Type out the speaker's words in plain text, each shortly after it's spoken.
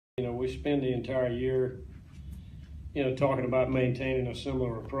we spend the entire year, talking about maintaining a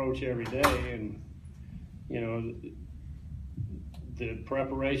similar approach every day, and the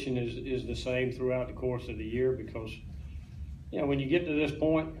preparation is the same throughout the course of the year, because when you get to this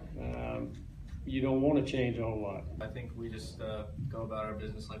point, you don't want to change a whole lot. I think we just go about our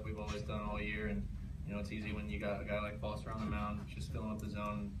business like we've always done all year, and it's easy when you got a guy like Foster on the mound, just filling up the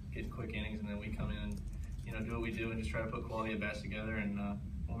zone, getting quick innings, and then we come in and do what we do and just try to put quality at bats together. And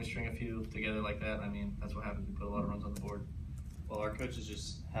when we string a few together like that, I mean, that's what happens. We put a lot of runs on the board. Well, our coaches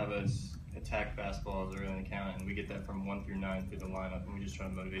just have us attack fastball as early in the count, and we get that from 1 through 9 through the lineup, and we just try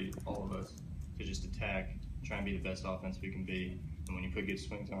to motivate all of us to just attack, try and be the best offense we can be, and when you put good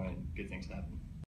swings on it, good things happen.